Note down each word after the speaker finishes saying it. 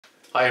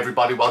Hi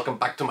everybody, welcome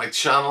back to my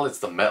channel. It's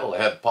the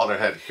Metalhead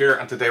Potterhead here,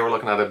 and today we're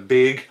looking at a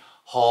big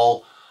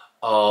haul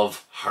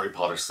of Harry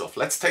Potter stuff.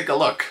 Let's take a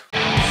look.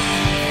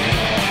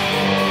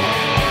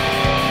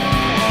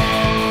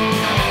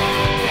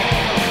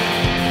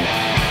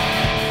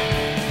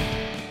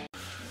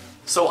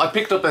 So I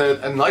picked up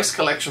a nice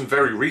collection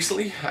very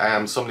recently.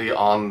 Somebody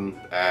on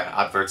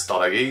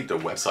adverts.ie, the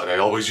website I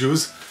always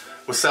use,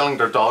 was selling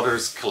their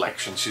daughter's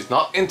collection. She's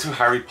not into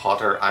Harry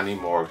Potter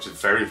anymore, which is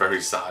very,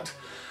 very sad.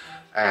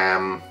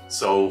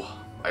 So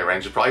I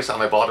arranged a price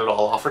and I bought it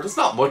all offered. It's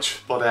not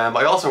much, but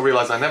I also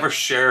realized I never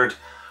shared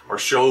or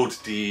showed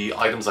the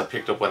items I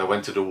picked up when I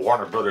went to the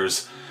Warner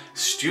Brothers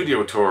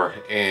studio tour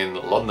in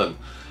London.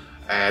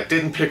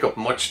 Didn't pick up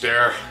much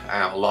there.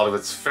 A lot of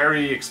it's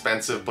very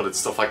expensive, but it's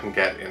stuff I can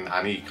get in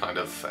any kind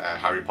of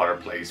Harry Potter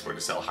place where they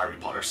sell Harry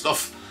Potter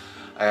stuff.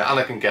 And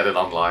I can get it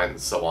online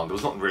and so on. There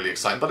was nothing really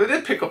exciting, but I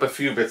did pick up a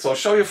few bits. So I'll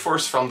show you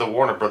first from the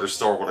Warner Brothers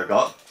store what I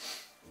got.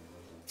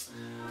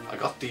 I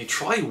got the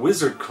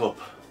Tri-Wizard Cup.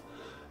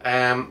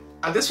 And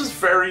this was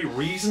very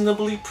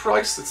reasonably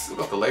priced. It's still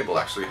got the label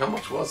actually. How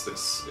much was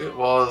this? It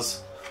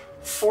was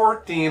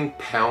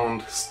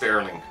 £14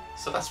 sterling.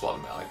 So that's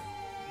what, like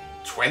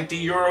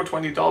 €20,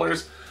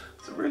 $20.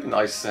 It's a really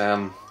nice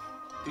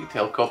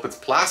detailed cup. It's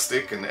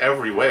plastic in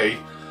every way,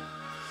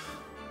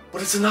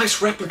 but it's a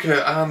nice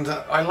replica and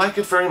I like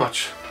it very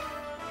much.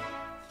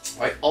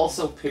 I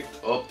also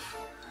picked up,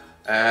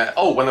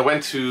 when I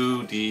went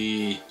to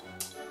the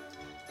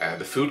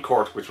food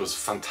court, which was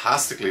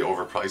fantastically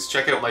overpriced.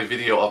 Check out my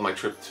video of my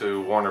trip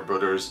to Warner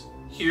Brothers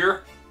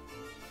here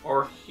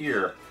or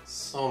here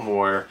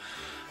somewhere.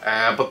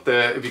 But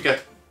if you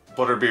get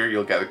butterbeer,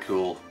 you'll get a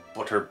cool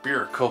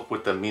butterbeer cup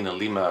with the Mina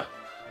Lima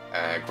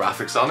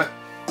graphics on it.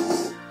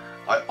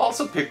 I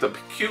also picked up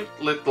cute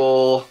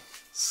little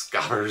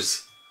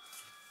Scabbers,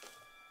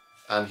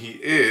 and he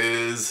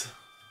is,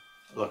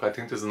 look, I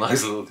think there's a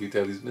nice little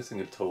detail. He's missing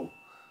a toe,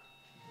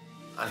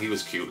 and he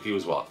was cute. He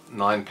was what,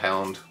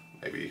 £9?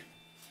 Maybe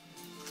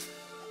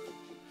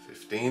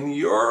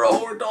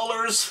 €15 or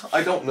dollars,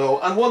 I don't know.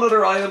 And one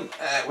other item,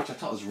 which I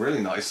thought was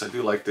really nice, I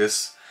do like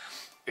this.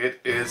 It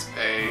is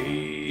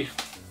a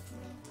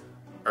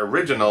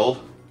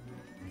original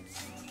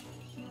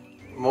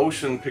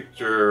motion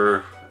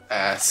picture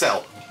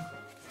cell,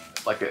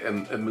 like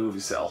a movie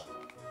cell.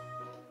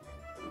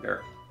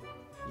 There,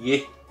 yeah,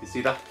 you see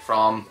that?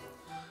 From,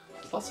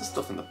 there's lots of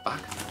stuff in the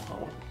back.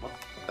 Oh, what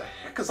the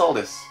heck is all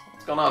this?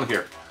 What's going on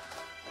here?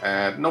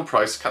 No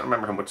price, can't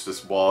remember how much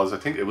this was. I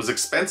think it was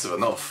expensive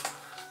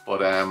enough, but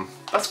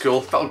that's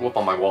cool. That'll go up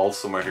on my wall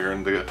somewhere here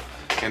in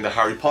the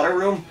Harry Potter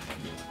room.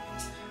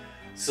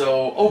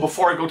 So,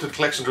 before I go to the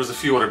collection, there's a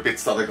few other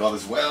bits that I got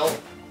as well.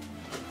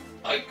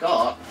 I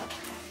got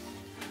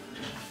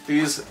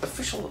these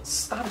official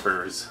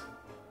stampers.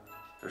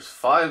 There's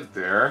 5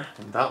 there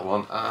in that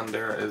one, and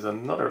there is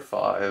another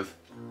 5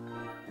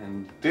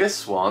 in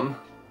this one.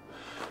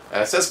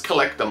 It says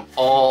collect them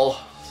all.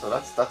 So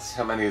that's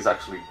how many is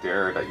actually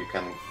there that you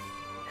can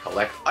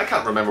collect. I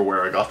can't remember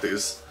where I got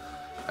these.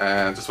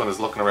 And just when I was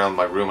looking around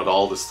my room at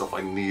all the stuff I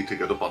need to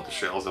get up onto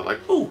shelves, I'm like,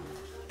 oh,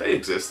 they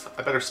exist.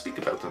 I better speak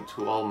about them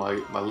to all my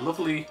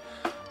lovely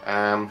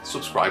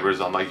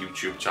subscribers on my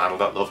YouTube channel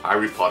that love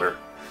Harry Potter.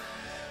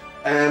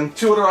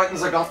 2 other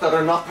items I got that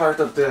are not part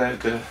of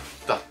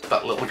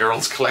that little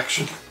girl's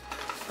collection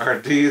are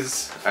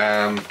these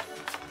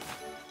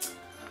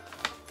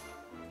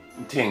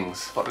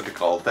things. What are they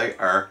called? They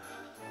are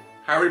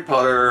Harry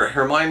Potter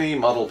Hermione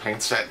model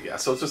paint set. Yeah,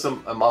 so it's just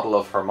a model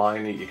of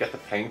Hermione. You get the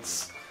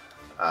paints,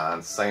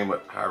 and same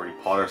with Harry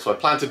Potter. So I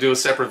plan to do a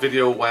separate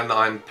video when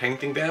I'm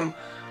painting them.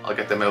 I'll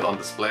get them out on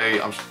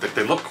display.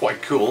 They look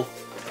quite cool.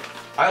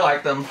 I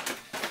like them.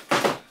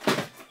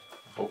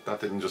 Hope that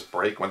didn't just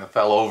break when it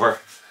fell over.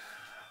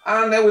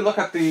 And then we look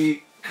at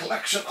the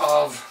collection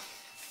of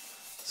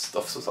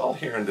stuff. So it's all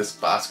here in this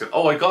basket.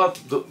 Oh, I got,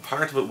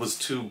 part of it was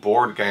 2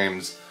 board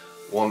games.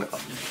 One,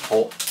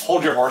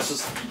 hold your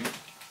horses.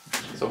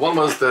 So one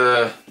was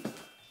the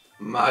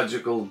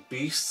Magical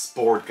Beasts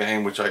board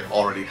game, which I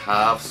already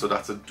have, so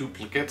that's a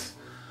duplicate.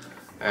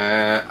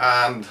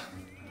 And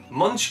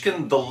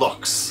Munchkin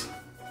Deluxe.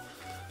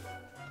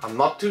 I'm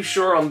not too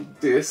sure on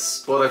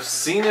this, but I've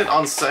seen it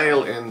on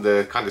sale in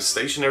the kind of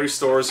stationery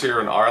stores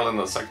here in Ireland.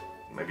 It's like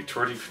maybe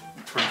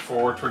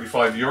 34,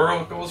 35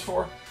 euro it goes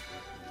for.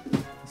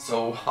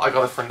 So I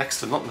got it for next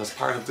to nothing as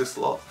part of this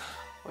lot.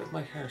 Why is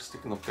my hair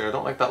sticking up there? I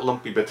don't like that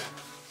lumpy bit.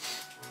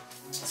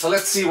 So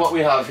let's see what we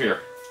have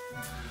here.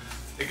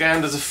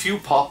 Again, there's a few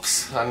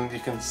pops, and you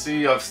can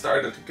see I've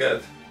started to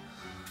get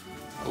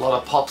a lot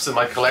of pops in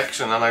my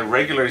collection, and I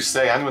regularly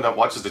say, anyone that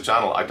watches the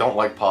channel, I don't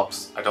like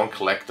pops, I don't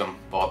collect them,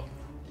 but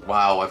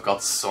wow, I've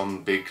got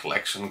some big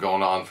collection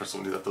going on for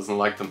somebody that doesn't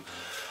like them.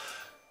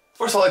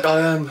 First of all, I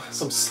got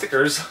some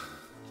stickers.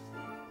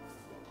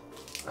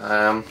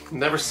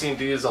 Never seen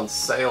these on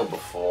sale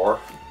before.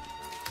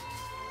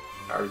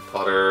 Harry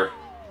Potter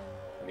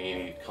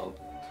mini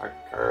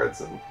contact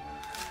cards, and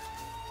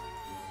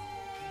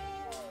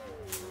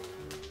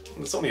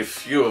there's only a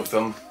few of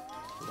them.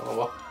 I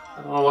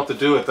don't know what to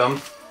do with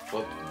them.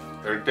 but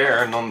they're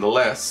there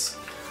nonetheless.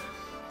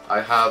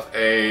 I have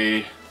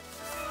a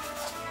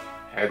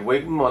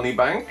Hedwig money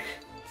bank.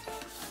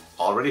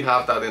 Already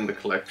have that in the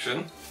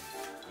collection.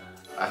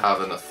 I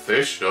have an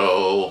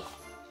official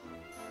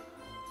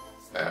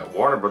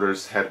Warner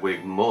Brothers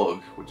Hedwig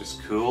mug, which is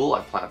cool.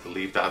 I plan to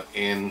leave that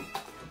in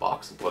the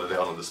box and put it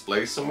out on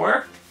display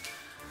somewhere.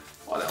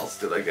 What else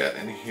did I get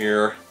in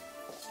here?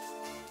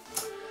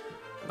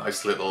 A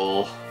nice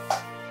little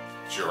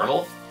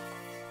journal.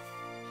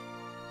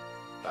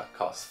 That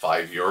cost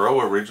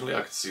 €5 originally.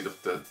 I could see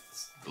the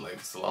label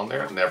still on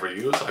there. Never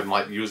used. I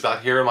might use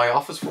that here in my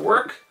office for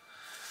work.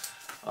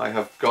 I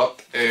have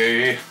got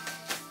a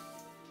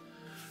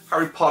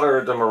Harry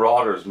Potter The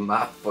Marauders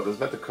map, but it's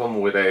meant to come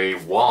with a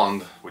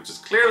wand, which is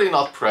clearly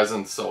not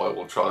present, so I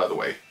will throw that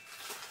away.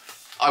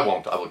 I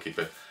won't, I will keep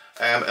it.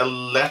 A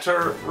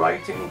letter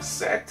writing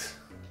set,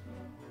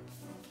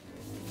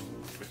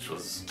 which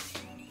was,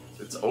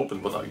 it's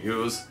open but not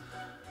used.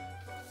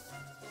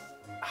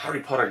 Harry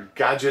Potter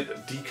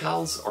gadget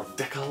decals, or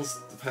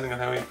decals, depending on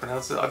how you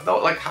pronounce it. I've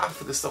not, like half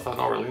of this stuff I've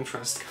not really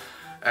interested.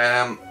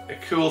 A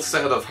cool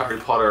set of Harry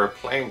Potter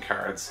playing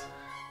cards,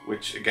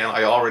 which again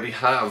I already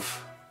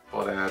have.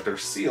 But they're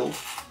sealed.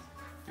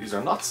 These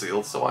are not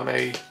sealed, so I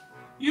may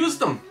use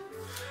them.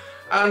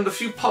 And a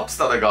few pops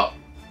that I got,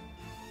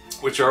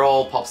 which are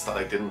all pops that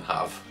I didn't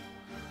have.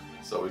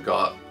 So we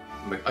got,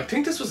 I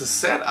think this was a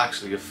set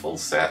actually, a full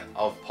set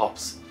of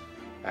pops.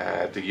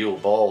 The Yule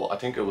Ball. I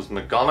think it was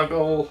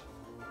McGonagall,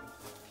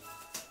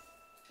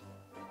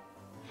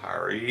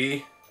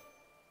 Harry,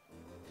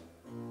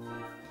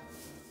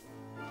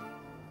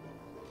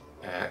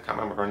 I can't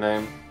remember her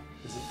name.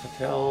 Is it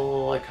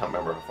Patel? I can't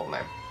remember her full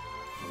name.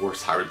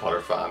 Worst Harry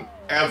Potter fan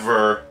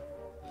ever.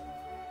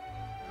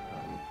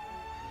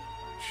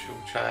 Cho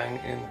Chang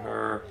in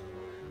her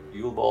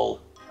Yule Ball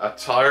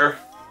attire.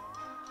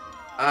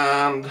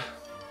 And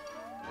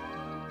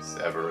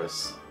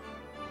Severus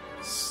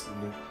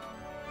Snape.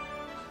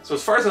 So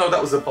as far as I know,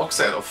 that was a box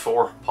set of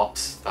 4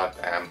 pops that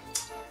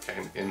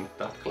came in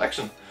that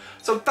collection.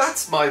 So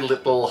that's my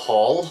little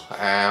haul.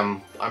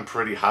 I'm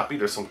pretty happy.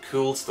 There's some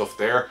cool stuff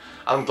there.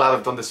 I'm glad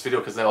I've done this video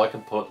because now I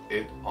can put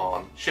it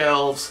on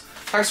shelves.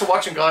 Thanks for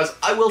watching, guys.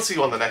 I will see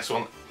you on the next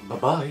one.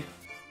 Bye-bye.